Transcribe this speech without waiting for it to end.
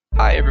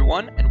Hi,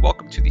 everyone, and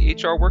welcome to the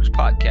HR Works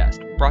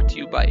podcast, brought to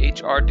you by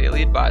HR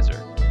Daily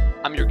Advisor.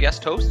 I'm your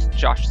guest host,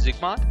 Josh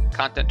Zigmond,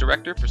 Content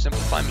Director for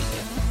Simplify Media.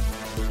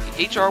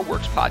 The HR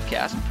Works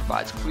podcast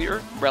provides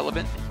clear,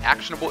 relevant, and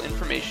actionable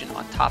information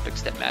on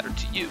topics that matter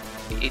to you,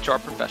 the HR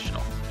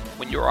professional.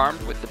 When you're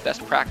armed with the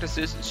best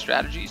practices and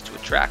strategies to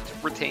attract,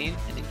 retain,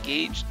 and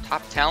engage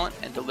top talent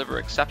and deliver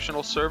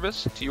exceptional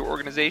service to your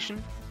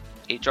organization,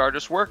 HR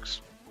just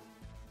works.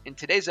 In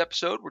today's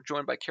episode, we're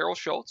joined by Carol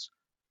Schultz,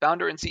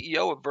 founder and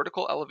CEO of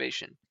Vertical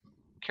Elevation.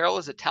 Carol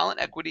is a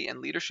talent equity and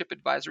leadership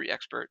advisory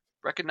expert.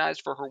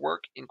 Recognized for her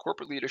work in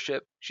corporate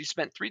leadership, she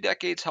spent 3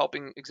 decades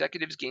helping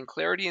executives gain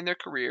clarity in their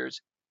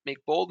careers,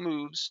 make bold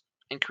moves,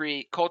 and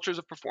create cultures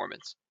of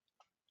performance.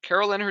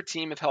 Carol and her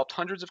team have helped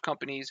hundreds of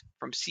companies,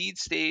 from seed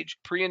stage,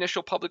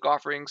 pre-initial public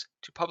offerings,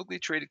 to publicly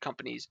traded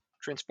companies,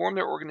 transform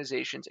their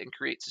organizations and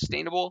create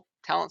sustainable,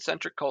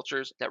 talent-centric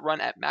cultures that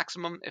run at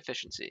maximum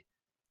efficiency.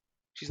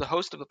 She's the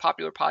host of the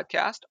popular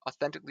podcast,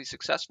 Authentically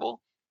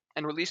Successful,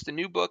 and released a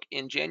new book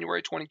in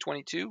January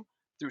 2022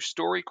 through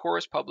Story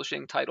Chorus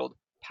Publishing titled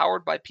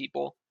Powered by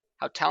People: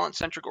 How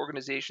Talent-Centric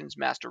Organizations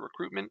Master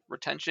Recruitment,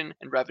 Retention,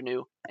 and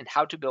Revenue, and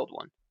How to Build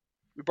One.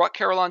 We brought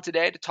Carol on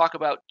today to talk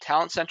about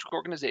talent-centric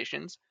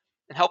organizations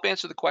and help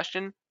answer the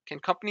question, can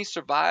companies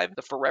survive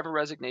the forever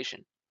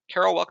resignation?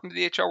 Carol, welcome to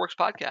the HR Works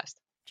podcast.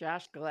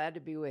 Josh, glad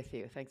to be with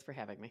you. Thanks for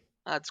having me.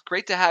 It's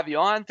great to have you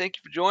on. Thank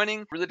you for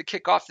joining, really to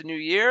kick off the new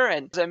year.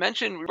 And as I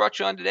mentioned, we brought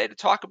you on today to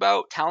talk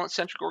about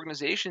talent-centric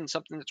organizations,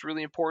 something that's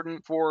really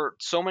important for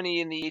so many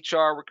in the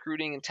HR,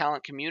 recruiting, and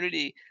talent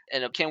community.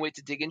 And I can't wait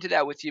to dig into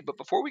that with you. But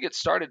before we get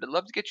started, I'd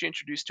love to get you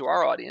introduced to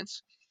our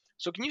audience.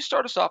 So can you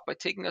start us off by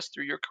taking us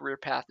through your career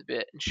path a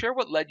bit and share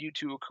what led you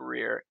to a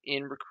career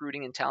in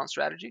recruiting and talent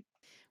strategy?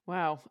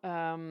 Wow.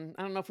 I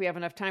don't know if we have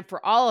enough time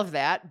for all of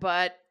that,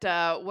 but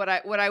what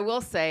I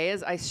will say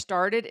is I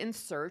started in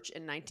search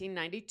in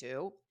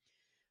 1992.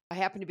 I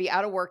happened to be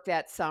out of work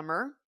that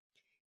summer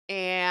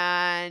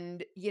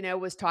and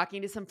was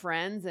talking to some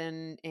friends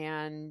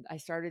and I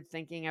started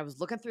thinking. I was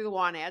looking through the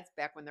want ads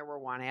back when there were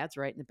want ads,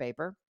 right, in the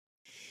paper,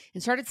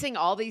 and started seeing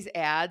all these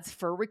ads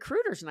for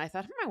recruiters. And I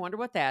thought, I wonder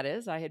what that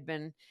is. I had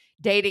been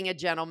dating a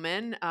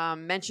gentleman,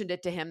 mentioned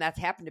it to him. That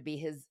happened to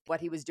be what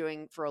he was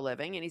doing for a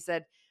living. And he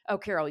said, "Oh,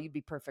 Carol, you'd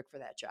be perfect for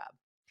that job."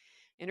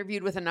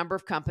 Interviewed with a number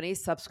of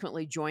companies,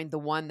 subsequently joined the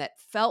one that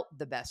felt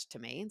the best to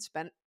me and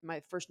spent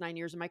my first 9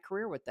 years of my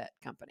career with that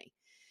company.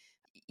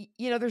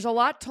 There's a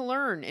lot to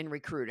learn in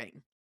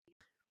recruiting.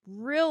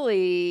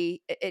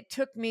 Really, it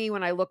took me,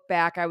 when I look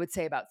back, I would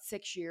say about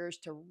 6 years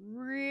to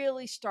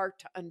really start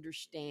to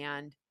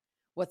understand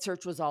what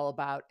search was all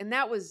about. And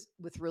that was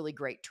with really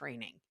great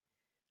training.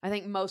 I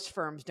think most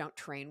firms don't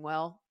train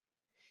well,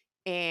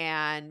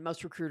 and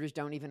most recruiters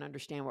don't even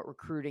understand what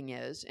recruiting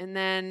is. And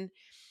then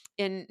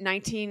in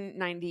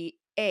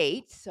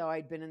 1998, so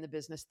I'd been in the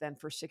business then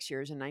for 6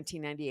 years. In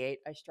 1998,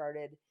 I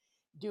started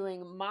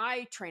doing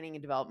my training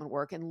and development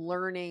work and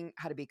learning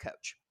how to be a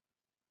coach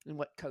and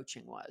what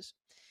coaching was.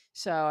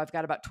 So I've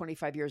got about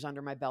 25 years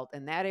under my belt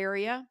in that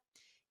area,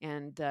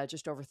 and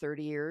just over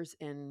 30 years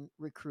in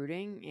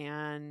recruiting.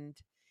 And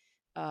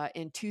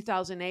in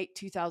 2008,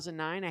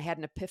 2009, I had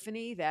an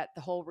epiphany that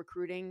the whole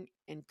recruiting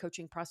and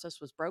coaching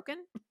process was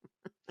broken,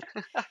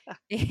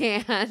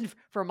 and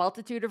for a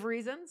multitude of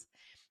reasons.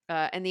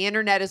 And the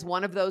internet is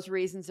one of those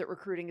reasons that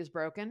recruiting is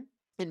broken,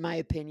 in my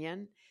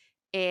opinion.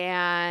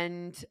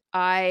 And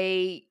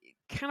I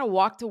kind of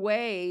walked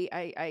away.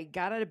 I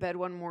got out of bed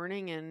one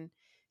morning and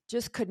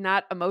just could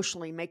not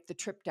emotionally make the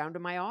trip down to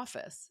my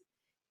office,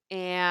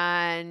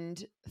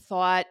 and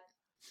thought,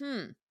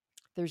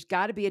 there's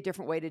got to be a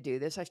different way to do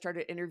this. I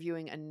started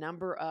interviewing a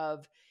number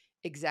of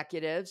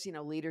executives,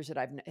 leaders that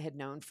had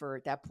known for,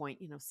 at that point,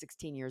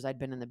 16 years I'd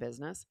been in the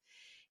business.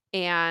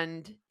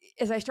 And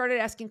as I started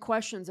asking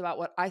questions about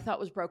what I thought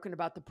was broken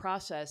about the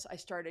process, I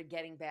started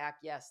getting back,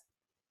 yes,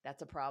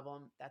 that's a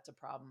problem. That's a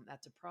problem.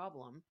 That's a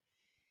problem.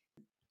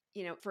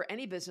 For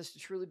any business to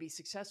truly be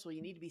successful,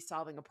 you need to be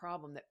solving a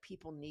problem that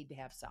people need to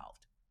have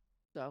solved.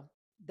 So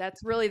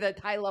that's really the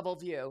high level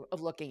view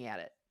of looking at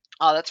it.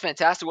 Oh, that's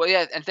fantastic. Well,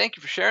 yeah, and thank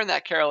you for sharing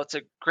that, Carol. It's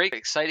a great,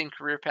 exciting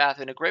career path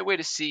and a great way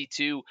to see,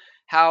 too,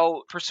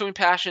 how pursuing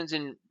passions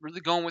and really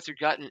going with your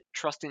gut and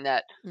trusting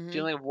that Mm-hmm.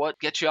 feeling of what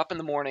gets you up in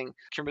the morning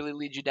can really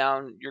lead you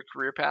down your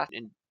career path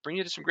and bring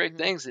you to some great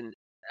Mm-hmm. things. And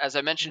as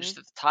I mentioned Mm-hmm. just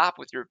at the top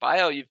with your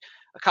bio, you've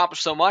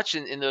accomplished so much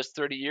in those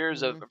 30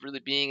 years Mm-hmm. of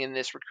really being in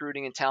this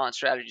recruiting and talent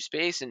strategy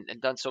space and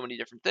done so many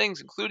different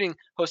things, including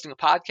hosting a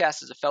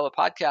podcast as a fellow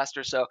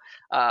podcaster. So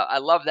I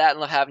love that and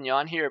love having you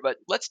on here. But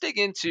let's dig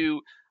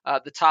into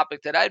the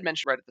topic that I had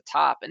mentioned right at the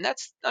top, and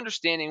that's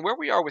understanding where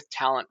we are with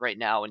talent right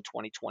now in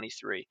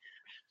 2023.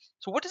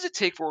 So, what does it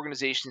take for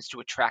organizations to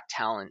attract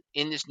talent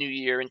in this new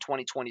year in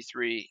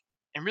 2023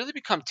 and really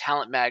become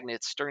talent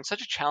magnets during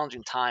such a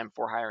challenging time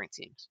for hiring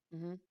teams?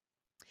 Mm-hmm.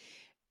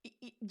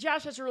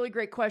 Josh, that's a really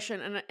great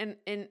question,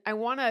 and I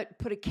want to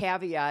put a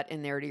caveat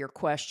in there to your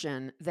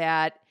question.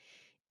 That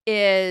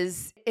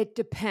is, it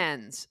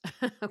depends.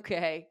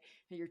 Okay,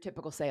 your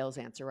typical sales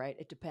answer, right?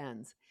 It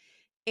depends.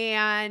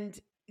 And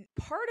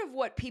part of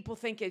what people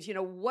think is,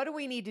 what do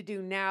we need to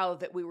do now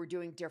that we were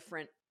doing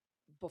different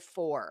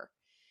before?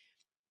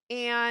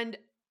 And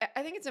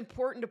I think it's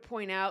important to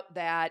point out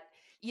that,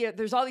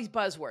 there's all these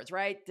buzzwords,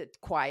 right? That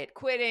quiet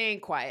quitting,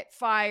 quiet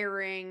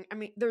firing. I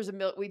mean,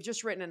 we've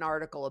just written an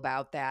article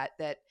about that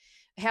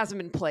hasn't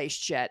been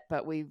placed yet,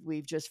 but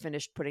we've just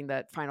finished putting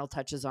the final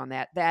touches on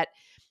that.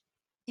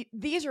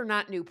 These are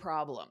not new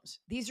problems.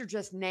 These are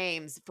just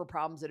names for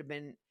problems that have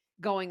been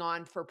going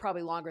on for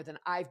probably longer than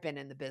I've been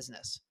in the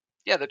business.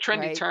 Yeah, the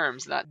trendy Right?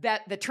 terms, not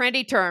The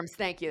trendy terms.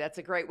 Thank you. That's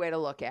a great way to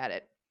look at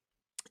it.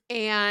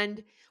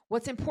 And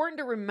what's important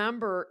to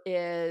remember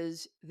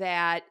is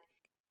that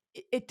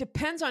it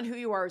depends on who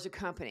you are as a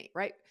company,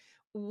 right?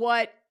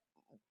 What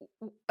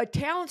a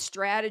talent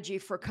strategy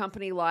for a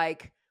company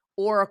like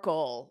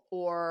Oracle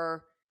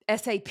or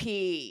SAP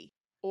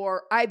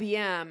or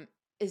IBM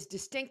is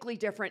distinctly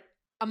different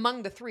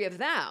among the three of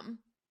them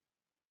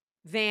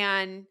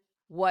than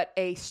what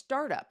a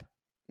startup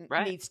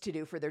right. needs to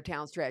do for their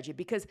talent strategy,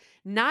 because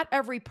not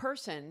every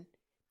person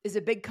is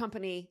a big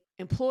company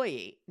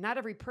employee. Not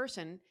every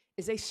person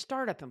is a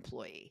startup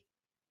employee.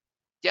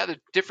 Yeah, the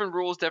different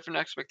rules, different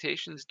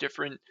expectations,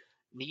 different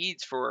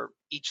needs for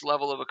each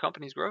level of a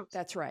company's growth.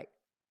 That's right.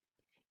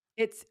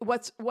 It's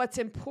what's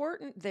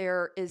important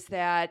there is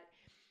that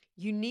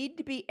you need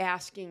to be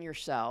asking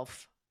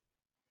yourself,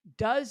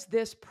 does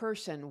this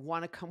person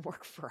want to come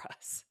work for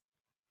us?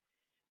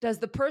 Does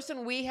the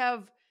person we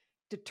have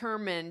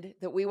determined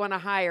that we want to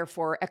hire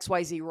for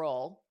XYZ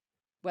role,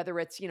 whether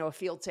it's, a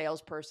field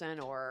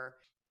salesperson or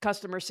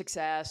customer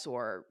success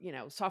or,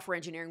 software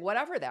engineering,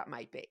 whatever that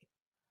might be,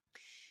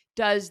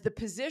 does the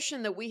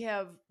position that we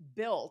have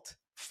built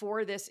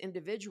for this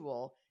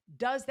individual,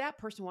 does that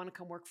person want to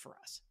come work for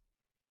us?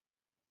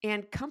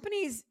 And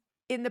companies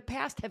in the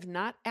past have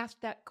not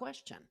asked that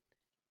question.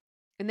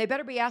 And they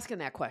better be asking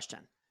that question.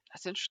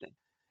 That's interesting.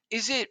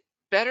 Is it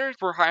better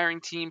for hiring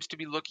teams to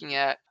be looking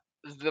at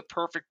the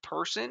perfect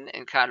person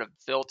and kind of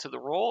fill to the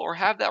role, or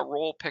have that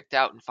role picked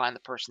out and find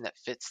the person that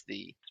fits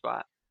the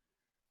spot?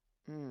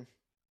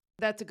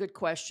 That's a good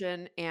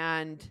question.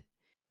 And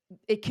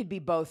it could be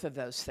both of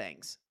those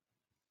things,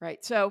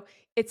 right? So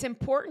it's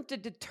important to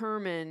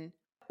determine,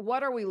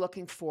 what are we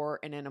looking for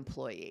in an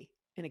employee,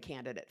 in a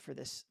candidate for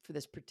this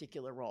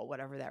particular role,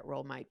 whatever that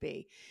role might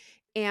be.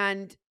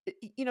 And,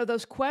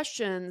 those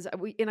questions,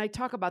 and I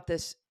talk about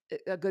this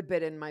a good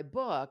bit in my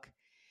book,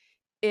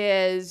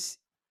 is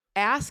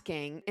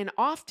asking, and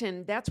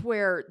often that's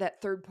where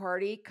that third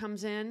party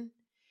comes in,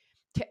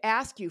 to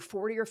ask you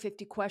 40 or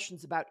 50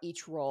 questions about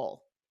each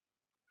role.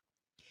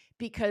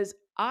 Because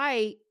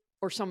I,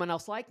 or someone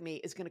else like me,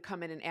 is going to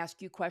come in and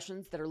ask you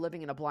questions that are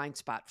living in a blind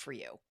spot for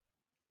you.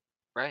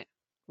 Right.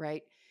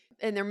 Right.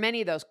 And there are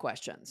many of those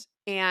questions.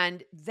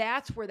 And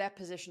that's where that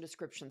position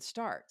description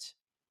starts.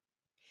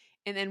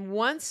 And then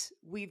once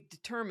we've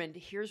determined,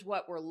 here's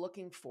what we're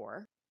looking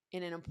for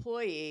in an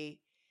employee,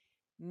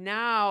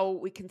 now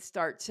we can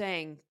start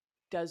saying,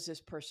 does this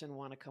person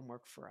want to come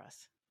work for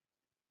us?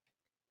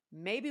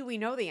 Maybe we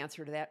know the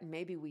answer to that, and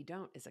maybe we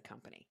don't as a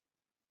company,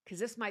 because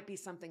this might be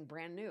something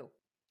brand new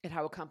at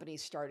how a company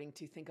is starting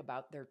to think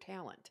about their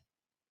talent.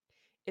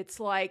 It's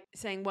like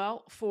saying,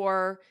 well,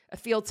 for a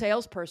field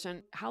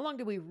salesperson, how long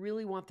do we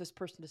really want this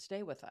person to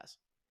stay with us?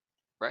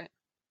 Right.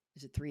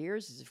 Is it 3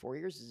 years? Is it 4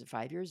 years? Is it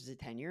 5 years? Is it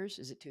 10 years?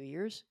 Is it 2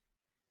 years?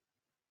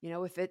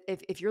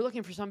 If you're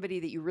looking for somebody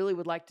that you really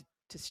would like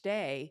to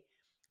stay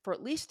for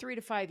at least 3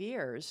 to 5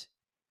 years,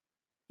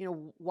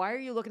 why are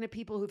you looking at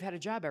people who've had a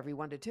job every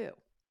 1 to 2?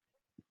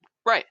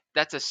 Right.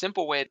 That's a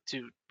simple way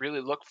to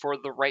really look for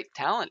the right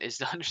talent, is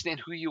to understand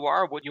who you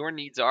are, what your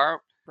needs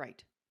are.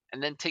 Right.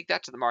 And then take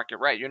that to the market.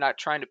 Right. You're not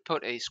trying to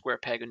put a square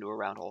peg into a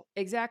round hole.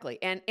 Exactly.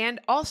 And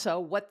also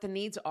what the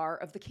needs are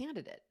of the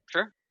candidate.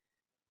 Sure.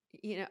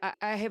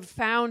 I have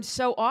found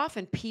so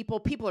often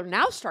people are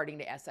now starting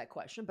to ask that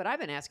question, but I've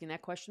been asking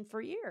that question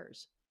for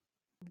years.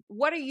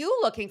 What are you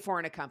looking for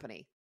in a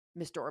company,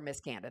 Mr. or Miss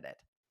Candidate?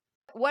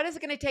 What is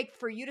it going to take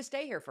for you to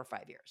stay here for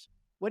 5 years?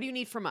 What do you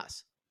need from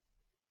us?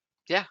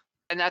 Yeah.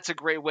 And that's a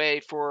great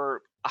way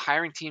for a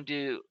hiring team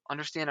to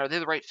understand, are they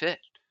the right fit?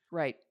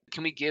 Right.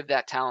 Can we give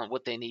that talent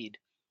what they need?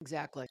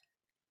 Exactly.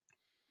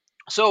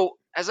 So,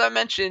 as I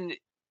mentioned,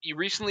 you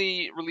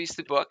recently released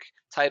the book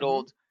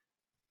titled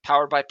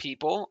Powered by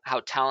People: How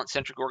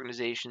Talent-Centric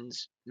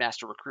Organizations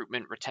Master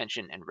Recruitment,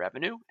 Retention, and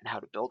Revenue, and How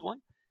to Build One.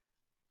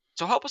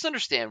 So help us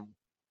understand,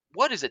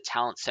 what is a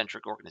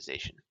talent-centric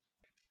organization?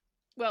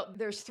 Well,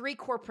 there's 3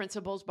 core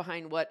principles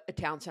behind what a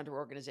talent-centric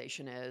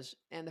organization is.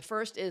 And the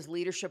first is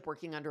leadership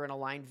working under an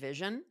aligned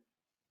vision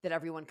that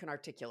everyone can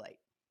articulate,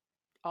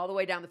 all the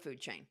way down the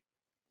food chain,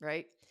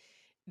 right?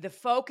 The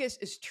focus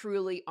is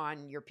truly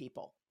on your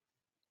people.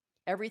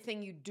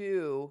 Everything you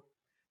do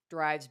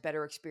drives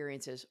better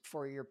experiences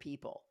for your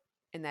people.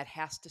 And that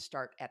has to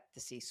start at the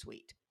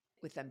C-suite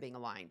with them being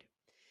aligned.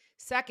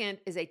 Second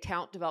is a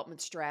talent development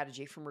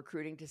strategy from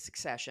recruiting to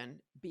succession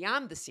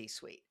beyond the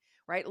C-suite,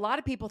 right? A lot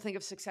of people think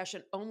of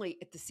succession only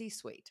at the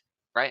C-suite.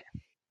 Right.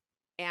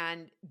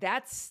 And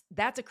that's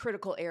a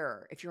critical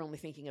error if you're only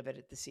thinking of it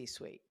at the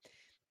C-suite.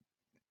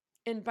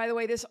 And by the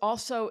way, this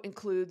also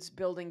includes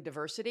building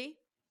diversity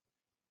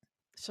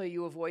so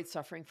you avoid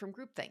suffering from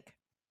groupthink.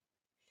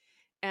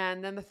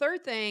 And then the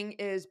third thing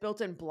is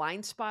built-in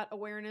blind spot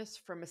awareness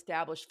from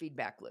established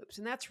feedback loops.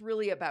 And that's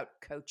really about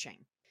coaching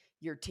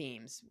your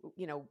teams,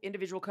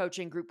 individual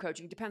coaching, group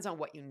coaching, depends on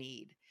what you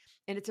need.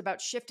 And it's about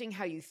shifting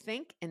how you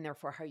think and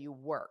therefore how you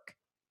work.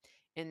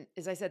 And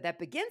as I said, that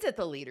begins at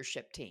the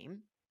leadership team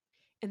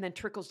and then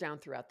trickles down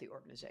throughout the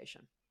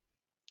organization.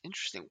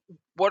 Interesting.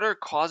 What are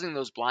causing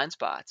those blind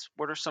spots?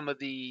 What are some of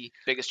the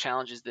biggest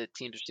challenges that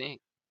teams are seeing?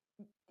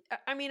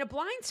 I mean, a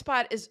blind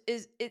spot is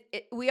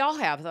we all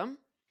have them.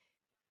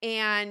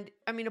 And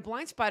I mean, a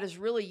blind spot is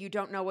really you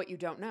don't know what you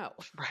don't know.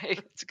 Right?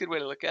 It's a good way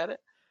to look at it.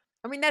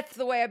 I mean, that's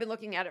the way I've been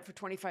looking at it for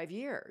 25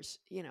 years,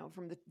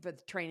 from the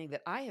training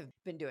that I have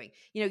been doing.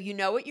 You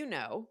know what you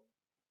know,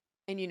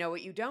 and you know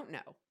what you don't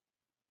know,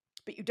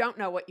 but you don't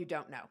know what you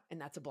don't know, and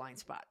that's a blind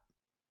spot.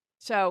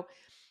 So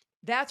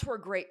that's where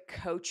great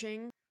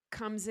coaching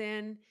comes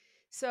in.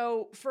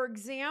 So, for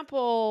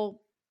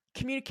example,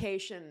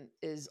 communication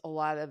is a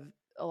lot of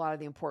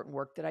the important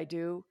work that I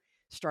do,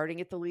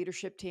 starting at the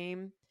leadership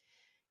team.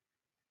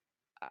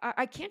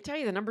 I can't tell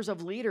you the numbers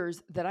of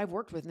leaders that I've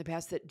worked with in the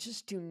past that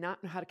just do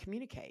not know how to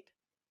communicate.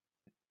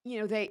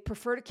 They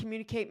prefer to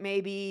communicate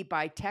maybe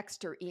by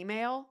text or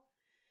email.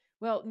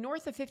 Well,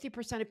 north of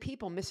 50% of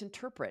people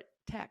misinterpret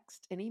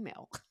text and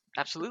email.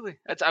 Absolutely.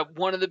 That's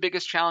one of the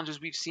biggest challenges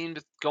we've seen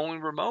with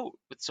going remote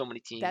with so many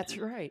teams. That's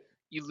right.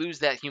 You lose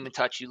that human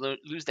touch. You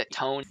lose that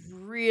tone.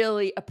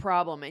 Really a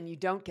problem, and you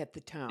don't get the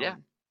tone. Yeah.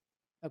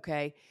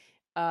 Okay.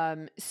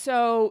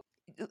 So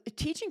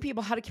teaching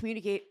people how to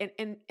communicate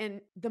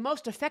and the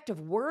most effective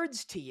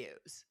words to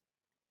use.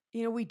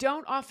 We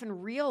don't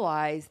often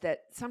realize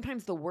that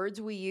sometimes the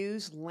words we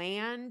use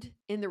land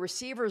in the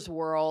receiver's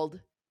world,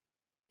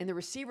 and the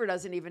receiver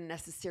doesn't even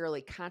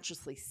necessarily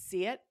consciously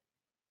see it,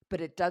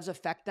 but it does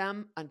affect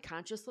them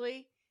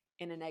unconsciously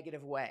in a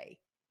negative way.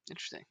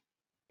 Interesting.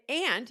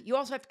 And you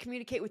also have to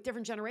communicate with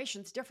different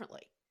generations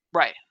differently.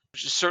 Right.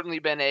 Which has certainly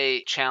been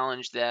a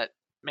challenge that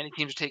many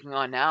teams are taking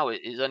on now,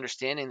 is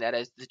understanding that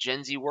as the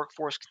Gen Z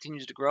workforce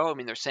continues to grow. I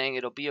mean, they're saying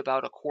it'll be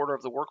about a quarter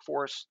of the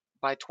workforce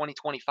by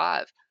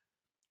 2025.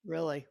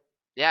 Really?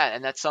 Yeah,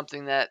 and that's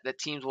something that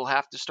teams will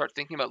have to start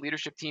thinking about,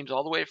 leadership teams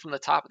all the way from the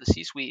top of the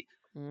C-suite,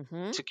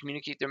 to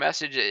communicate their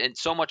message. And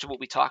so much of what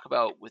we talk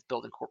about with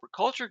building corporate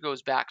culture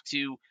goes back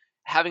to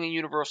having a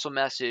universal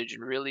message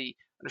and really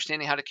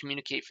understanding how to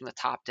communicate from the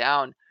top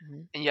down.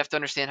 And you have to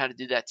understand how to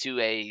do that to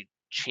a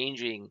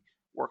changing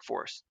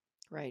workforce.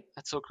 Right.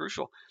 That's so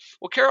crucial.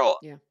 Well, Carol,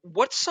 Yeah.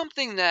 what's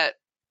something that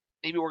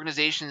maybe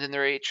organizations and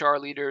their HR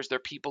leaders, their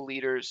people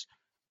leaders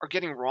are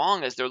getting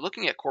wrong as they're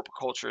looking at corporate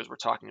culture, as we're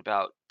talking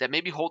about, that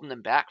may be holding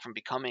them back from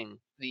becoming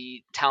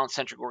the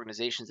talent-centric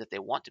organizations that they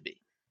want to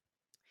be?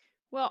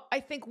 Well,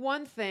 I think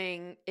one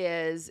thing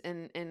is,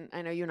 and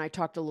I know you and I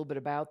talked a little bit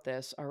about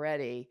this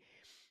already,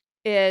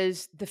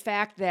 is the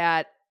fact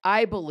that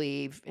I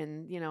believe,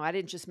 and I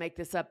didn't just make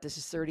this up, this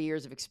is 30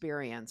 years of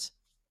experience,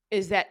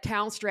 is that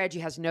talent strategy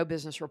has no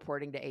business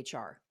reporting to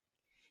HR.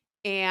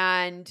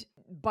 And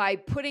by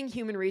putting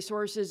human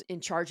resources in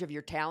charge of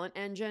your talent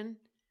engine,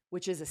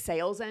 which is a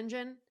sales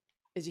engine,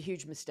 is a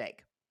huge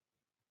mistake.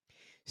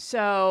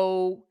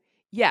 So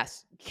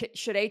yes,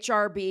 should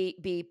HR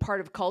be part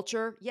of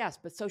culture? Yes,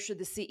 but so should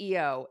the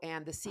CEO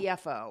and the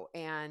CFO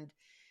and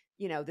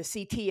the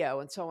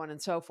CTO and so on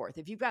and so forth.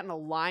 If you've got an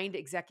aligned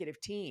executive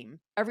team,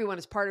 everyone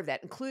is part of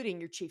that, including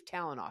your chief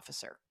talent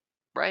officer.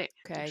 Right.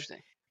 Okay.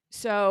 Interesting.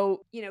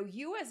 So,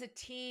 you as a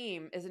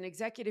team, as an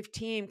executive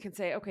team, can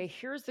say, okay,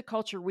 here's the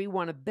culture we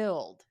want to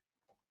build.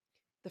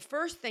 The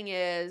first thing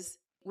is,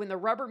 when the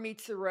rubber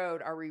meets the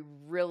road, are we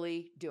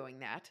really doing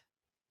that?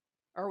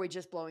 Or are we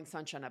just blowing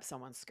sunshine up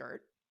someone's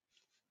skirt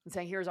and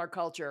saying, here's our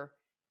culture,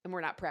 and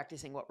we're not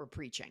practicing what we're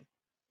preaching?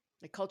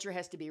 The culture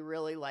has to be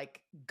really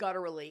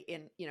gutturally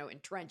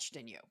entrenched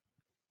in you.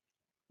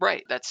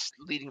 Right. That's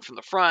leading from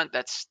the front.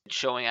 That's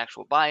showing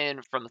actual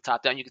buy-in from the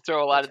top down. You can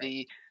throw a lot of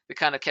the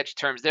kind of catchy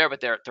terms there,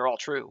 but they're all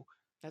true.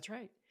 That's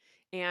right.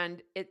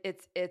 And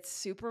it's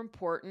super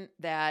important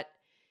that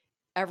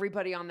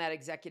everybody on that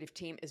executive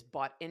team is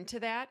bought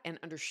into that and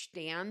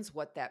understands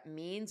what that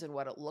means and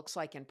what it looks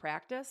like in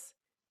practice,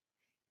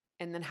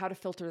 and then how to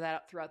filter that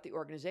out throughout the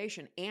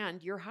organization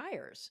and your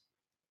hires.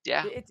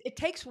 Yeah. It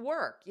takes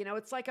work.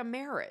 It's like a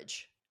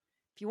marriage.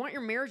 If you want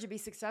your marriage to be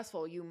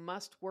successful, you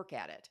must work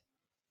at it.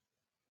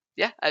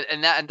 Yeah,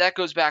 and that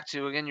goes back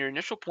to, again, your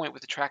initial point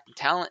with attracting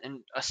talent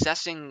and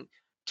assessing,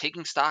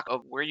 taking stock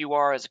of where you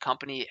are as a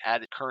company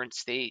at a current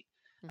state,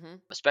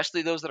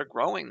 especially those that are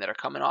growing, that are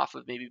coming off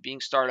of maybe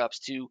being startups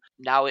to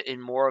now in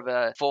more of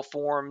a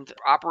full-formed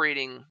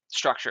operating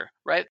structure,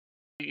 right?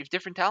 You have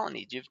different talent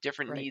needs. You have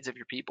different needs of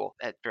your people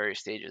at various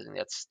stages, and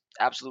that's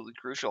absolutely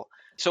crucial.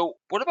 So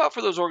what about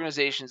for those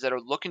organizations that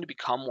are looking to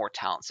become more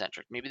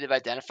talent-centric? Maybe they've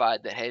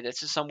identified that, hey,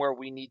 this is somewhere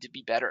we need to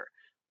be better.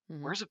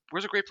 Where's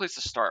a great place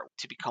to start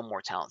to become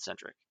more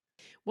talent-centric?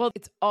 Well,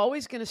 it's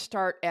always going to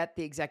start at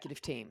the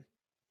executive team,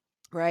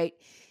 right?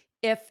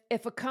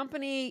 If a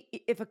company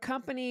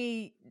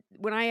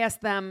when I ask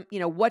them,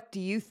 what do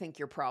you think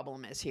your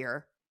problem is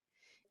here?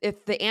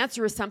 If the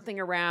answer is something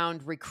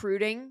around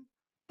recruiting,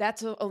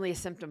 that's only a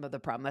symptom of the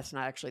problem. That's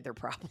not actually their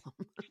problem.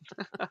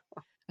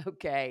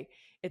 Okay.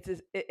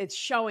 It's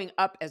showing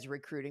up as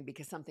recruiting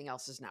because something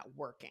else is not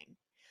working.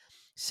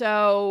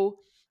 So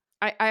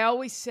I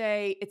always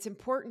say it's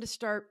important to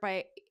start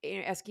by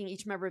asking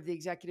each member of the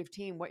executive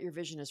team what your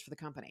vision is for the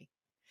company.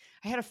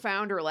 I had a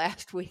founder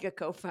last week, a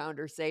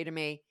co-founder, say to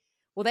me,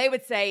 well, they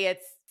would say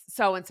it's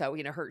so-and-so,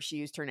 she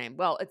used her name.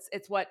 Well,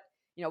 it's what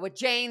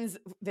Jane's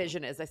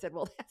vision is. I said,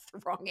 well, that's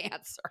the wrong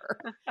answer.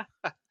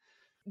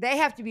 They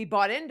have to be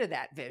bought into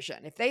that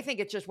vision. If they think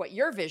it's just what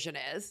your vision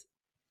is,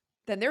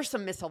 then there's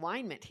some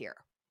misalignment here.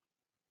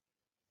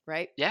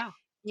 Right? Yeah.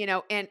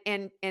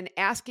 And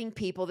asking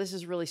people, this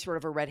is really sort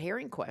of a red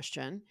herring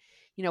question.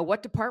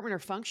 What department or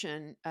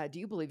function do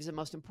you believe is the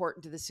most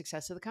important to the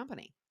success of the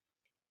company?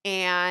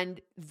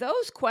 And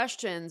those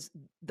questions,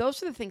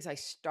 those are the things I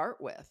start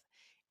with.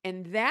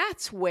 And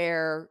that's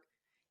where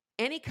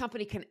any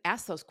company can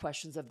ask those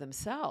questions of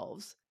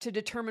themselves to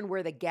determine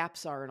where the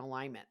gaps are in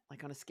alignment,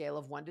 like on a scale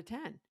of 1 to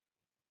 10.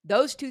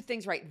 Those two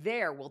things right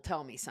there will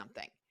tell me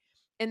something.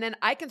 And then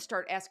I can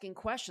start asking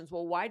questions.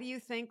 Well, why do you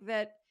think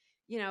that,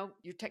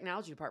 your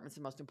technology department's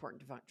the most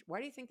important function? Why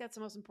do you think that's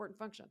the most important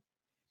function?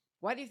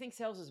 Why do you think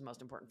sales is the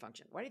most important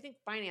function? Why do you think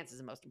finance is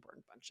the most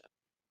important function?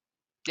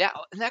 Yeah,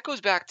 and that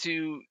goes back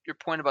to your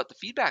point about the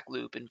feedback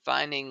loop and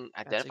That's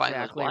identifying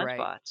those exactly blind right.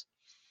 spots.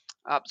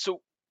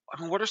 So,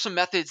 what are some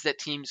methods that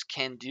teams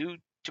can do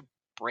to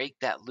break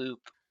that loop,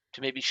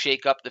 to maybe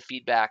shake up the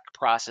feedback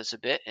process a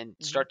bit and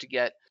Mhm. start to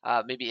get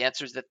maybe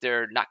answers that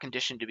they're not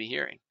conditioned to be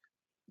hearing?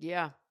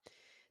 Yeah,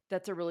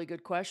 that's a really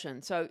good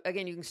question. So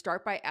again, you can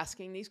start by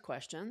asking these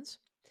questions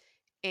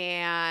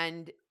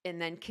and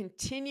then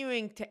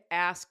continuing to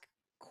ask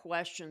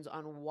questions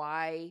on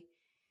why,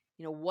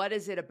 what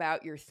is it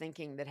about your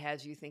thinking that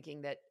has you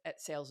thinking that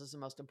sales is the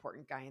most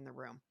important guy in the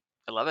room?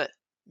 I love it.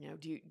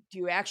 Do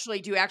you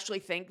actually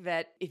think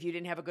that if you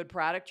didn't have a good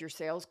product, your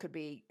sales could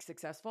be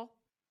successful?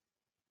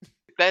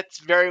 That's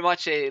very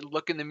much a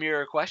look in the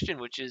mirror question,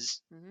 which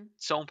is Hmm.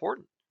 so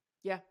important.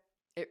 Yeah,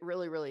 it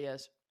really, really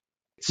is.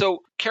 So,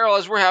 Carol,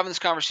 as we're having this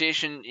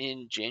conversation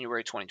in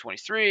January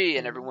 2023,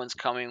 and Hmm. everyone's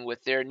coming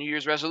with their New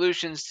Year's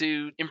resolutions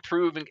to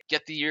improve and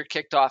get the year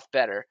kicked off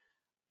better,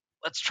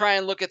 let's try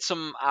and look at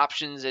some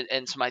options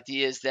and some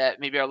ideas that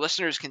maybe our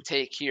listeners can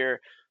take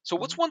here. So,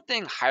 what's Hmm. one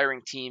thing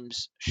hiring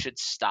teams should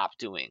stop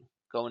doing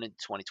going into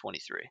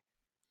 2023?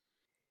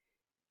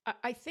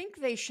 I think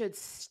they should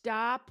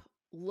stop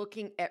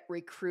looking at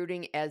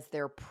recruiting as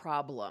their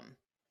problem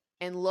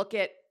and look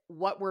at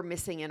what we're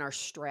missing in our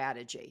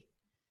strategy,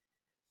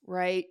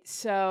 right?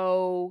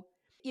 So,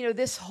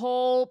 this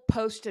whole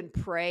post and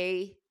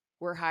pray,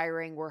 we're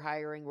hiring, we're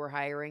hiring, we're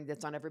hiring,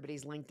 that's on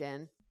everybody's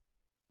LinkedIn.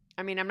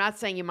 I mean, I'm not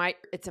saying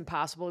it's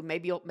impossible.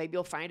 Maybe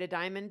you'll find a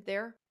diamond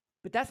there,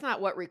 but that's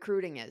not what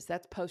recruiting is.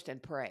 That's post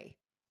and pray.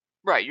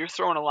 Right, you're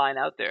throwing a line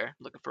out there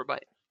looking for a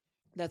bite.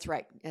 That's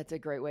right. That's a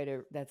great way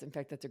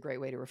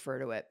to refer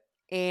to it.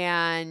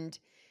 And,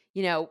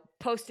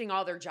 posting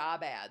all their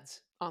job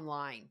ads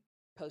online,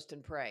 post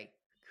and pray.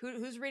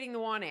 Who's reading the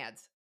want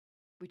ads?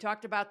 We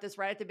talked about this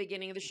right at the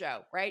beginning of the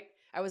show, right?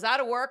 I was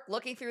out of work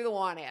looking through the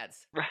want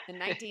ads in Right.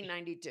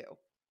 1992.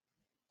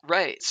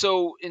 Right.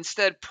 So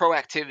instead,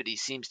 proactivity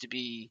seems to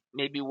be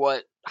maybe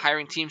what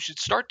hiring teams should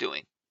start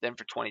doing then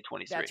for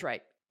 2023. That's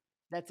right.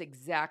 That's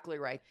exactly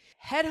right.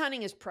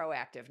 Headhunting is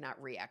proactive,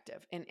 not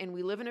reactive. And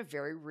we live in a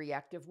very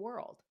reactive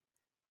world.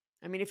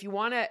 I mean, if you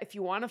want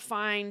to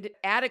find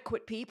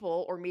adequate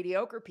people or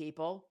mediocre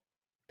people,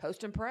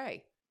 post and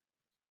pray.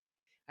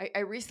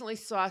 I recently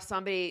saw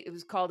somebody, it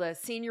was called a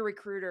senior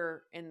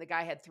recruiter, and the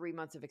guy had 3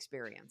 months of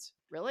experience.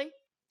 Really?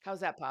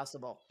 How's that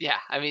possible? Yeah.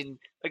 I mean,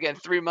 again,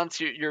 3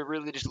 months, you're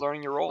really just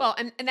learning your role. Well,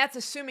 and that's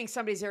assuming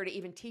somebody's there to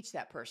even teach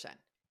that person,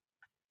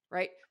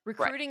 right? Right.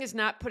 Recruiting is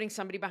not putting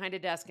somebody behind a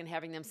desk and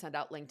having them send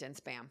out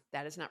LinkedIn spam.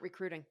 That is not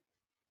recruiting.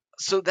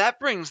 So that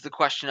brings the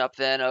question up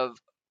then of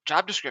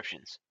job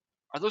descriptions.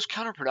 Are those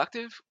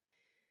counterproductive?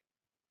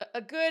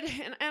 A good,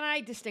 and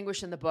I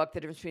distinguish in the book the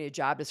difference between a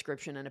job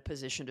description and a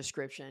position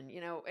description,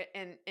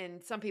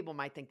 and some people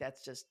might think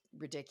that's just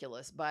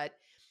ridiculous, but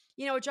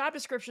a job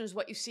description is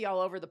what you see all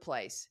over the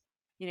place.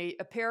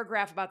 A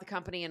paragraph about the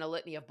company and a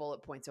litany of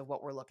bullet points of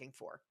what we're looking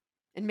for,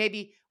 and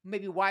maybe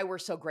why we're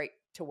so great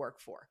to work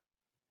for.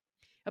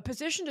 A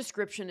position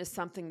description is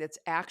something that's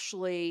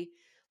actually,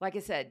 like I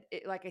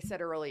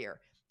said earlier,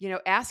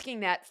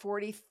 asking that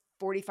 40,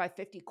 45,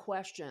 50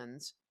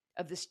 questions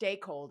of the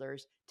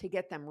stakeholders to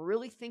get them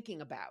really thinking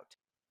about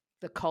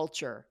the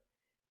culture,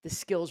 the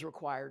skills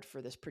required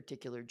for this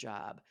particular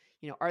job.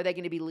 Are they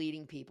going to be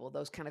leading people?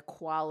 Those kind of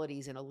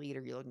qualities in a leader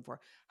you're looking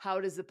for.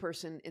 How does the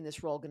person in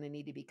this role going to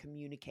need to be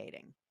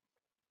communicating?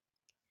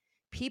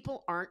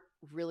 People aren't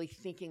really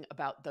thinking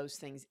about those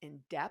things in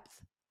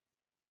depth.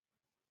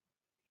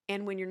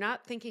 And when you're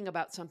not thinking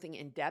about something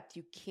in depth,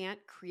 you can't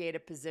create a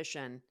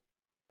position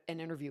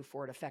and interview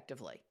for it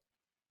effectively.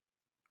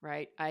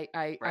 right?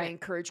 I Right.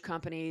 encourage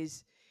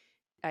companies,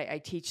 I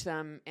teach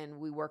them, and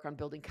we work on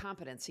building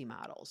competency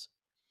models.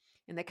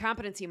 And the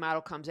competency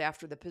model comes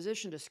after the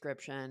position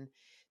description.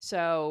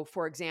 So,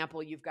 for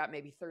example, you've got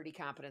maybe 30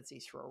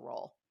 competencies for a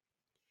role.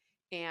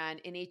 And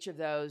in each of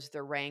those,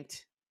 they're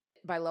ranked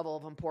by level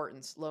of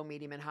importance, low,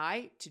 medium, and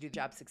high, to do the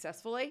job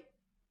successfully.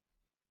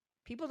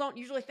 People don't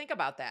usually think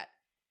about that.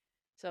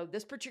 So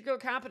this particular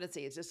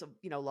competency is just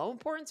low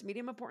importance,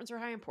 medium importance, or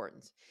high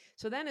importance.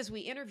 So then as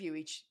we interview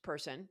each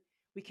person,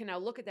 we can now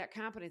look at that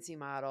competency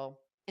model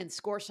and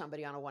score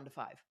somebody on a 1 to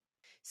 5.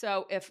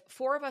 So if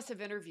 4 of us have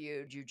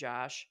interviewed you,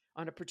 Josh,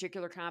 on a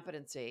particular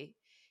competency,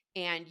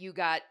 and you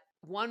got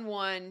 1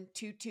 1,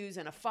 2 2s,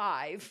 and a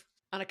 5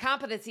 on a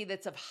competency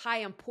that's of high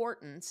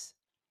importance,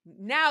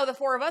 now the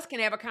 4 of us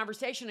can have a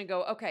conversation and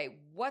go, okay,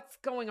 what's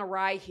going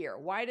awry here?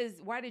 Why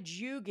did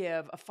you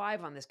give a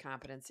 5 on this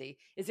competency?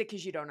 Is it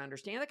because you don't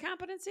understand the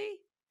competency?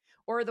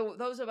 Or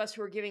those of us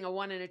who are giving a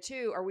 1 and a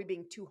 2, are we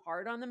being too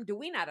hard on them? Do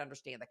we not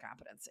understand the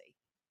competency?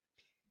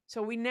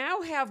 So we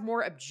now have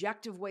more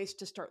objective ways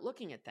to start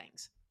looking at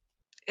things.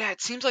 Yeah,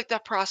 it seems like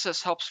that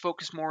process helps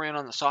focus more in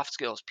on the soft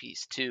skills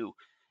piece too,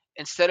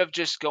 instead of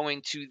just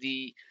going to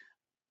the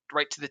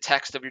right to the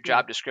text of your Yeah.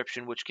 job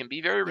description, which can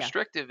be very Yeah.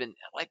 restrictive. And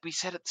like we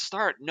said at the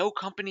start, no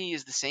company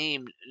is the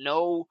same.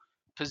 No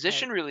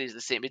position Right. really is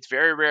the same. It's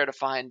very rare to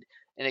find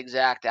an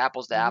exact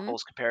apples to Mm-hmm.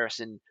 apples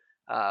comparison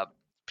uh,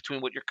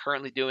 between what you're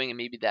currently doing and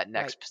maybe that Right.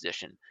 next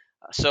position.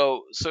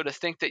 So to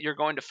think that you're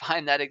going to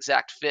find that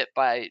exact fit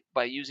by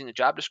using a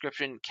job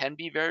description can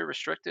be very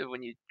restrictive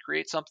when you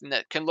create something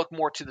that can look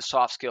more to the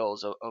soft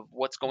skills of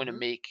what's going to Mm-hmm.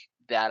 make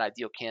that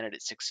ideal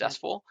candidate Yeah.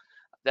 successful.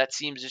 That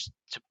seems just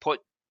to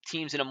put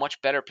teams in a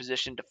much better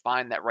position to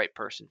find that right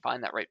person,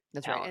 find that right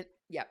That's right.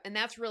 talent. And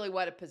that's really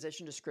what a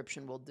position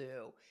description will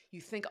do. You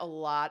think a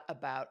lot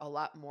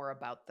more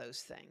about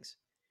those things,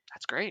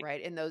 That's great.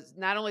 right? And those,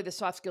 not only the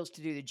soft skills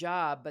to do the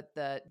job, but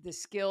the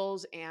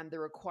skills and the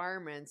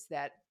requirements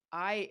that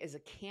I as a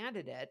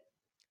candidate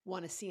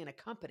want to see in a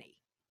company.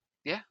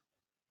 Yeah.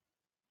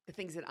 The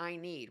things that I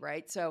need,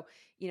 right? So,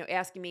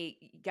 asking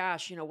me,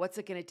 gosh, what's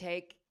it going to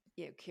take,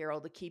 Carol,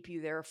 to keep you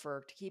here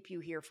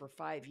for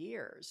 5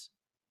 years?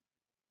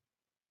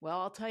 Well,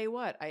 I'll tell you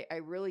what, I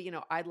really,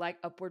 I'd like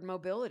upward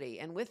mobility.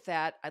 And with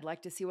that, I'd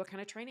like to see what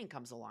kind of training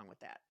comes along with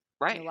that.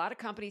 A Right. lot of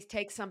companies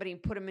take somebody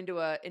and put them into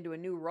a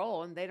new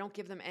role, and they don't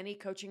give them any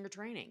coaching or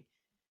training.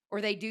 Or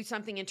they do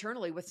something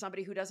internally with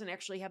somebody who doesn't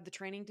actually have the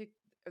training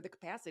or the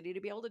capacity to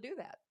be able to do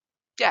that.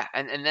 Yeah,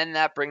 and then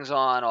that brings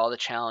on all the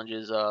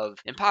challenges of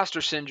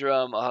imposter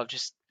syndrome, of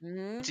just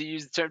Mm-hmm. to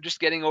use the term, just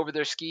getting over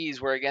their skis,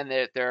 where again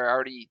they're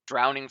already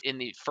drowning in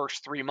the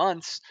first 3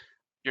 months.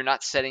 You're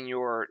not setting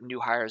your new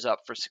hires up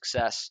for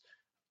success.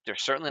 They're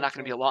certainly not That's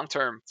going to be right. a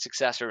long-term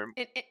success, or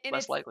And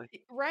less it's likely.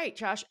 right,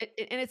 Josh.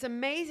 And it's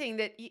amazing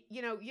that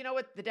you know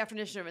what the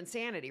definition of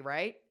insanity,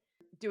 right?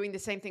 Doing the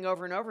same thing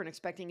over and over and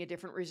expecting a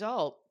different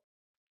result.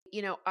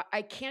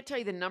 I can't tell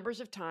you the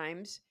numbers of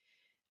times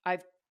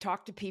I've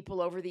talked to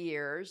people over the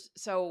years.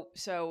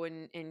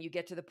 And you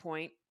get to the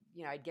point,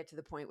 I'd get to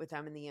the point with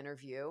them in the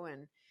interview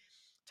and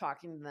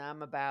talking to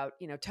them about,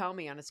 tell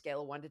me on a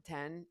scale of 1 to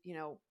 10,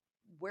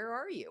 where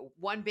are you?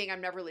 1 being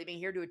I'm never leaving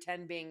here, to a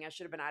 10 being I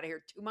should have been out of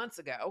here 2 months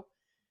ago,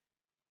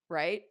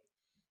 right?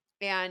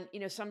 And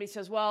somebody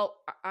says, "Well,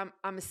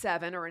 I'm a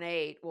 7 or an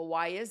 8." Well,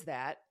 why is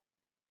that?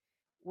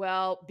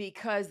 Well,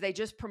 because they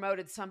just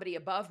promoted somebody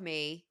above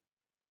me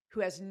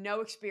who has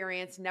no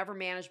experience, never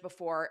managed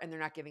before, and they're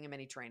not giving him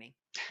any training.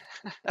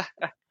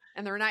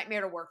 And they're a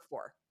nightmare to work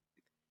for.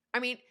 I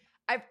mean,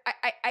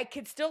 I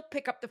could still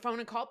pick up the phone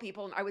and call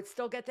people, and I would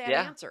still get that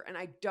Yeah. answer, and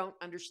I don't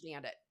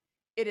understand it.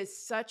 It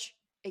is such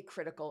a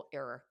critical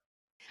error.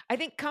 I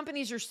think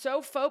companies are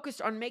so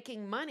focused on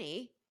making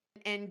money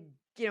and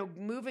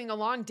moving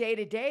along day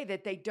to day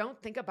that they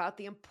don't think about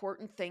the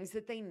important things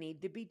that they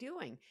need to be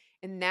doing.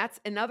 And that's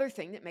another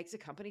thing that makes a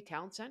company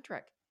talent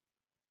centric.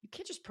 You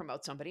can't just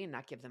promote somebody and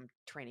not give them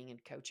training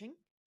and coaching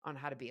on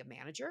how to be a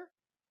manager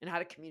and how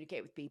to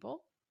communicate with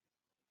people.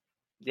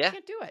 You Yeah.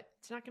 can't do it.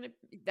 It's not going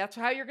to. That's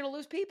how you're going to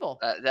lose people.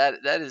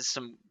 That is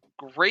some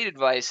great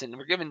advice, and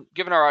we're giving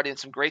our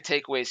audience some great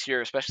takeaways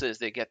here, especially as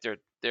they get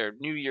their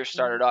new year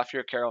started Mhm. off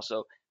here, Carol.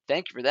 So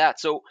thank you for that.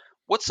 So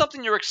what's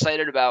something you're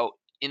excited about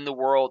in the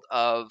world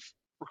of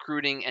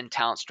recruiting and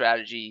talent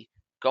strategy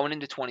going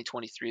into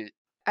 2023?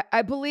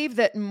 I believe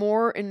that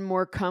more and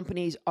more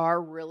companies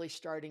are really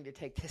starting to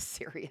take this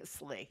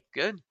seriously.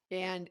 Good.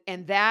 And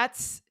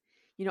that's,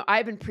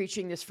 I've been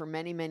preaching this for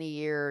many, many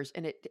years,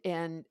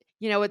 and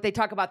what they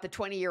talk about, the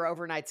 20-year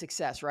overnight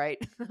success,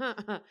 right?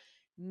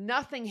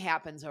 Nothing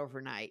happens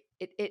overnight.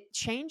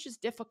 Change is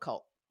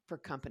difficult for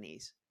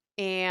companies.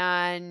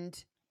 And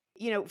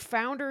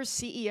founders,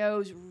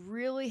 CEOs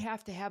really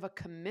have to have a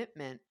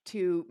commitment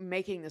to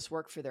making this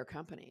work for their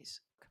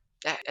companies.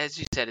 As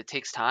you said, it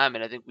takes time,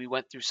 and I think we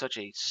went through such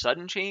a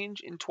sudden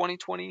change in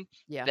 2020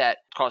 Yeah. that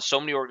caused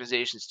so many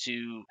organizations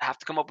to have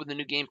to come up with a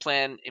new game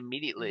plan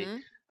immediately.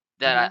 Mhm.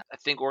 that Hmm. I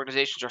think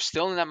organizations are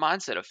still in that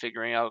mindset of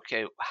figuring out,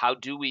 okay, how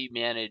do we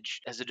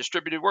manage as a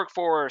distributed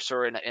workforce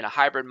or in a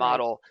hybrid Right.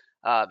 model,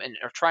 and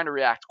are trying to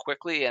react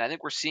quickly. And I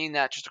think we're seeing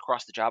that just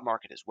across the job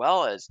market as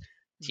well as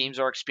Mhm. teams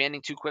are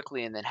expanding too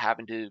quickly and then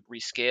having to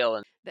rescale.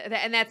 And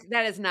And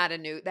that is not a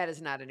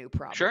new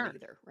problem sure,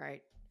 either,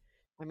 right?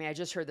 I mean, I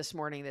just heard this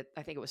morning that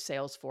I think it was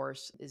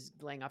Salesforce is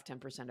laying off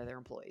 10% of their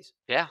employees.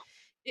 yeah,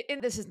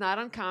 And this is not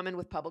uncommon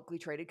with publicly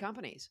traded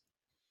companies.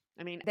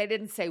 I mean, they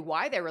didn't say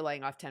why they were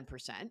laying off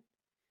 10%.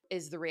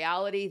 Is the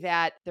reality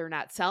that they're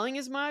not selling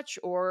as much,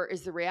 or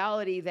is the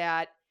reality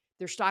that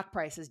their stock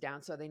price is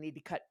down, so they need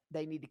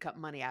to cut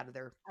money out of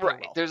their right.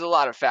 payroll? There's a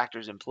lot of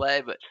factors in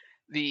play, but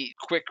the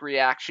quick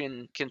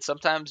reaction can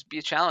sometimes be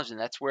a challenge. And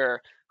that's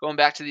where going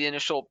back to the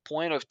initial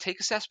point of take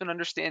assessment,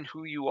 understand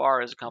who you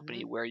are as a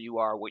company, Hmm. where you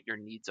are, what your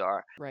needs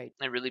are, Right.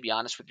 and really be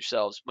honest with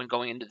yourselves when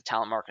going into the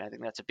talent market. I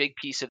think that's a big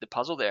piece of the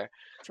puzzle there.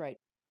 That's right.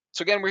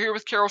 So again, we're here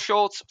with Carol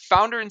Schultz,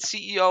 founder and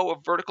CEO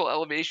of Vertical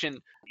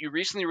Elevation. You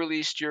recently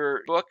released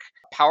your book,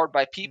 Powered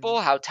by Hmm. People: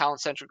 How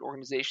Talent-Centric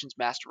Organizations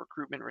Master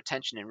Recruitment,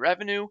 Retention, and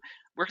Revenue.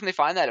 Where can they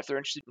find that if they're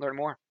interested in learning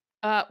more?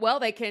 Well,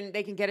 they can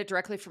get it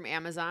directly from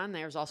Amazon.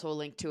 There's also a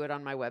link to it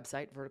on my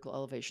website, Perfect.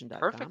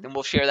 verticalelevation.com. And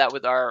we'll share that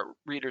with our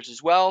readers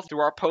as well through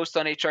our post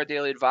on HR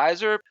Daily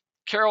Advisor.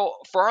 Carol,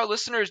 for our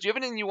listeners, do you have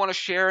anything you want to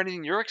share?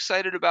 Anything you're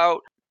excited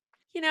about?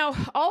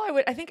 All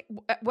I think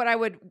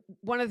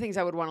one of the things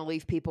I would want to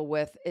leave people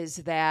with is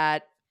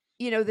that,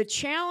 the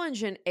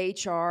challenge in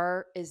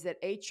HR is that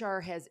HR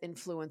has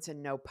influence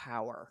and no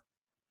power.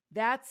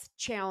 That's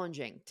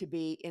challenging to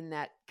be in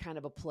that kind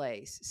of a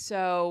place.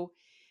 So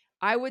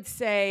I would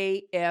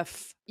say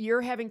if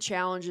you're having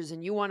challenges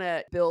and you want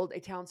to build a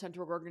talent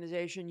centric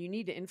organization, you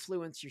need to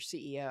influence your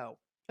CEO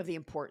of the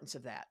importance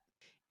of that.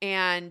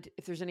 And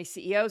if there's any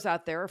CEOs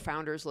out there or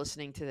founders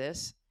listening to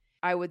this,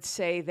 I would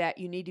say that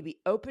you need to be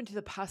open to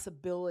the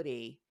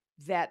possibility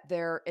that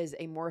there is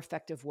a more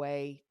effective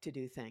way to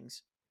do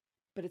things,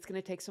 but it's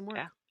going to take some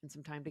Yeah, work and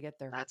some time to get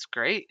there. that's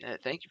great.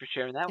 Thank you for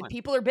sharing that And one.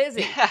 people are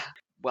busy. Yeah.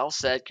 Well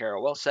said,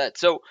 Carol. Well said.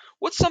 So,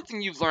 what's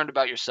something you've learned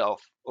about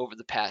yourself over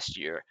the past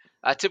year?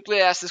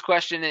 Typically, I ask this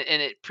question,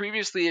 and it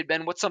previously had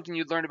been, "What's something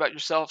you've learned about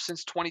yourself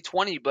since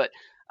 2020?" But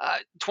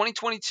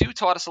 2022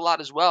 taught us a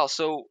lot as well.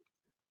 So,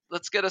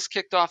 let's get us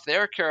kicked off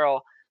there,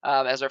 Carol.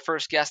 As our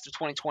first guest of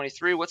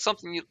 2023, what's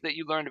something that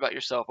you learned about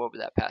yourself over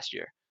that past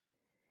year?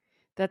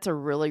 That's a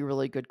really,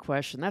 really good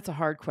question. That's a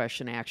hard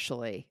question,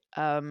 actually.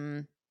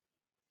 I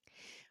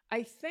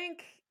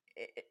think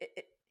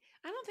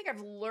I don't think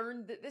I've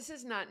learned that this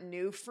is not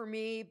new for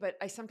me, but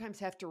I sometimes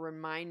have to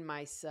remind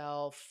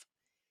myself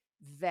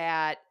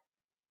that,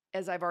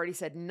 as I've already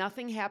said,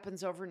 nothing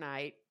happens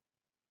overnight.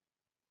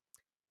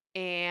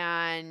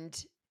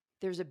 And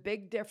there's a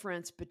big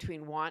difference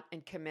between want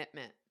and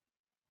commitment.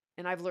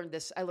 And I learned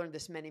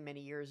this many,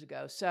 many years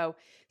ago. So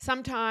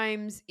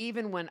sometimes,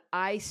 even when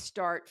I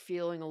start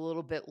feeling a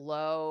little bit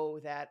low,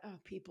 that, oh,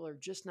 people are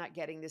just not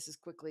getting this as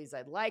quickly as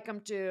I'd like them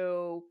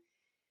to.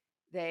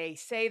 They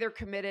say they're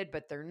committed,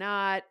 but they're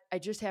not. I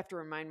just have to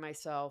remind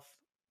myself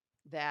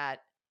that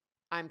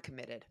I'm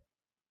committed.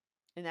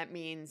 And that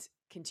means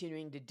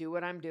continuing to do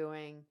what I'm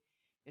doing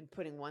and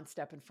putting one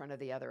step in front of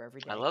the other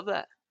every I day. love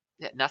that.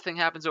 Yeah, nothing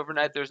happens Yeah.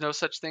 overnight. There's no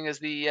such thing as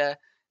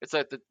it's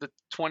like the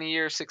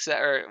 20-year success,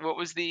 or what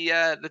was the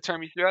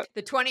term you threw out?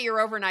 The 20-year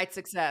overnight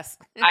success.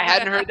 I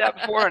hadn't heard that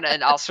before,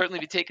 and I'll certainly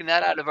be taking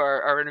that out of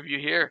our interview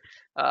here.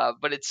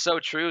 But it's so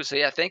true. So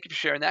yeah, thank you for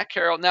sharing that,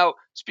 Carol. Now,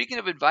 speaking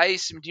of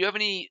advice, do you have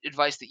any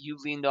advice that you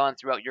leaned on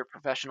throughout your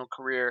professional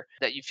career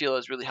that you feel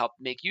has really helped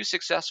make you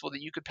successful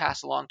that you could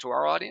pass along to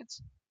our audience?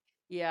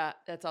 Yeah,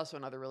 that's also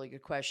another really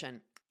good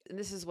question. And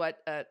this is what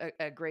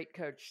a great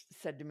coach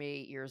said to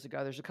me years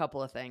ago. There's a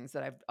couple of things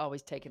that I've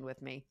always taken with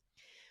me.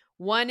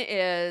 One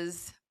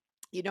is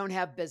you don't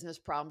have business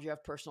problems, you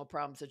have personal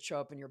problems that show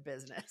up in your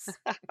business.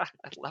 I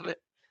love it.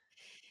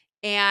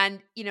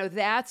 And,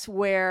 that's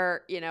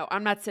where,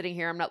 I'm not sitting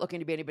here, I'm not looking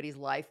to be anybody's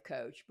life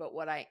coach, but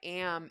what I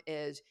am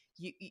is,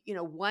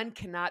 one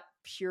cannot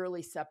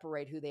purely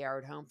separate who they are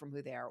at home from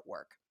who they are at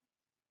work.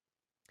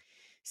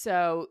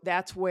 So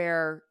that's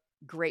where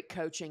great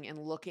coaching and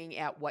looking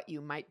at what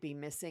you might be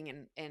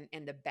missing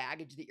and the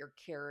baggage that you're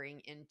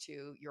carrying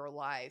into your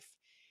life.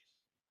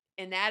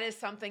 And that is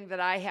something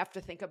that I have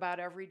to think about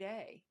every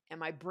day.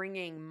 Am I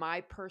bringing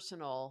my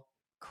personal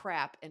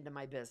crap into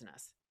my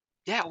business?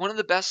 Yeah, one of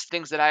the best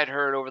things that I had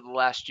heard over the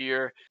last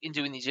year in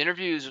doing these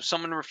interviews was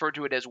someone referred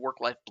to it as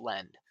work-life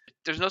blend.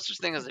 There's no such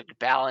thing as like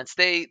balance.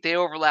 They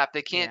overlap.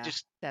 They can't Yeah,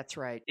 just that's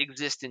right.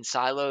 exist in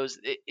silos.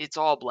 It's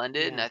all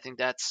blended, and Yeah, I think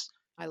that's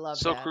I love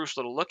so that.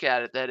 crucial to look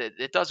at it that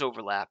it does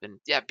overlap. And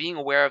yeah, being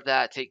aware of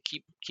that,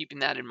 keeping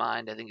that in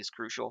mind, I think is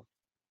crucial.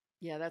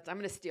 Yeah, I'm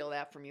going to steal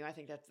that from you. I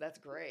think that's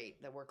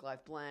great. The work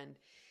life blend.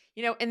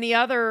 And the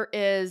other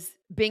is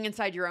being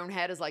inside your own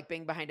head is like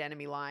being behind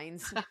enemy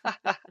lines.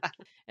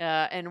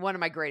 And one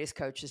of my greatest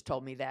coaches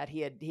told me that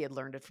he had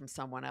learned it from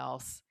someone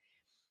else.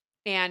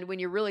 And when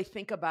you really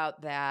think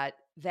about that,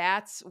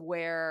 that's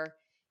where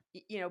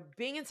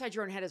being inside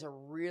your own head is a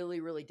really,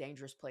 really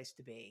dangerous place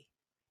to be.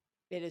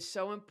 It is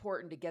so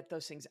important to get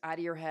those things out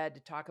of your head,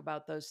 to talk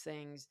about those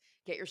things,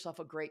 get yourself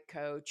a great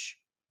coach,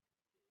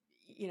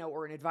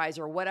 or an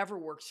advisor, or whatever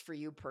works for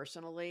you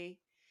personally.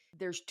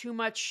 There's too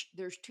much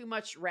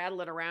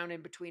rattling around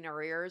in between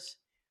our ears.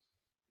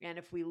 And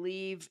if we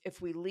leave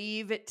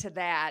it to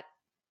that,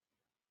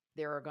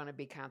 there are going to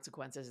be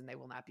consequences, and they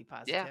will not be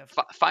positive.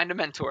 Yeah. Find a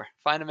mentor,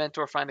 find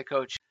a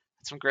coach.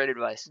 That's some great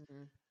advice.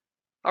 Mm-hmm.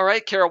 All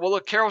right, Carol. Well,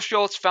 look, Carol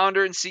Schultz,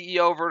 founder and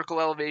CEO of Vertical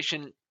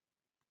Elevation.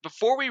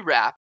 Before we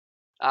wrap,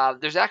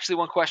 there's actually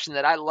one question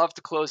that I love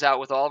to close out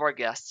with all of our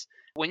guests.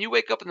 When you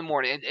wake up in the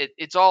morning,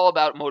 it's all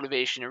about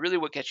motivation and really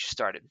what gets you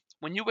started.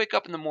 When you wake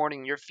up in the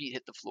morning, your feet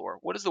hit the floor.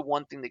 What is the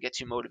one thing that gets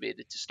you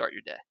motivated to start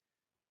your day?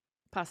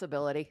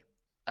 Possibility.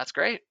 That's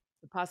great.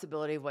 The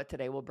possibility of what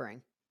today will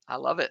bring. I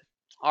love it.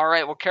 All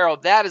right. Well, Carol,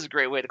 that is a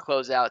great way to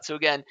close out. So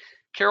again,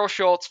 Carol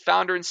Schultz,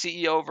 founder and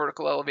CEO of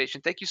Vertical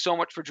Elevation. Thank you so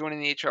much for joining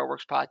the HR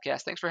Works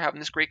podcast. Thanks for having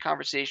this great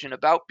conversation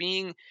about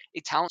being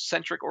a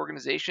talent-centric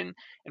organization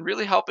and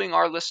really helping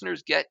our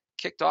listeners get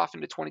kicked off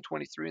into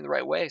 2023 in the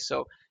right way.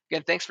 So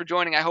again, thanks for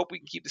joining. I hope we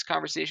can keep this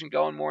conversation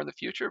going more in the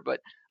future,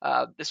 but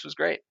this was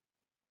great.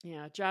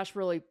 Yeah, Josh,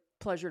 really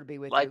pleasure to be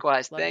with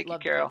Likewise. you. Thank you,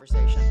 love Carol. The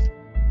conversation.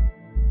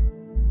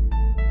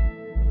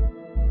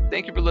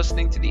 Thank you for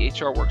listening to the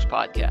HR Works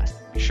podcast.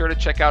 Be sure to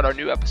check out our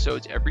new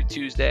episodes every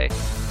Tuesday.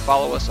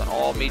 Follow us on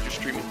all major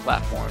streaming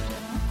platforms,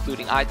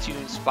 including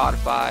iTunes,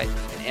 Spotify,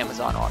 and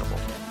Amazon Audible.